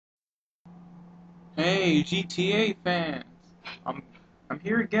Hey, GTA fans! I'm I'm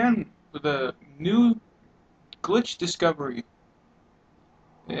here again with a new glitch discovery.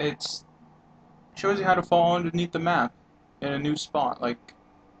 It shows you how to fall underneath the map in a new spot.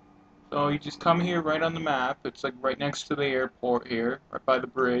 So you just come here right on the map. It's like right next to the airport here, right by the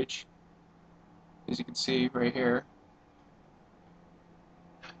bridge, as you can see right here.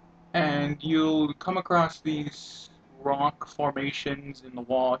 And you'll come across these rock formations in the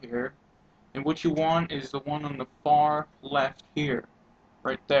wall here. And what you want is the one on the far left here,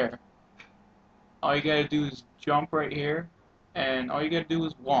 right there. All you gotta do is jump right here, and all you gotta do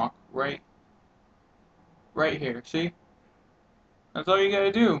is walk right here. See? That's all you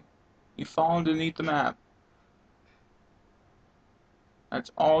gotta do. You fall underneath the map.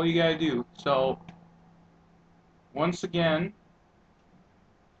 That's all you gotta do. So, once again,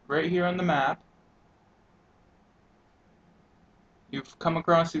 right here on the map, you've come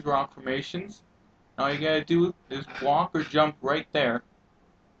across these rock formations. All you gotta do is walk or jump right there.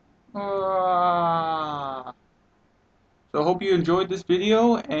 Ah. So I hope you enjoyed this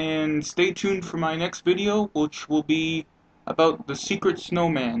video, and stay tuned for my next video, which will be about the secret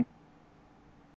snowman.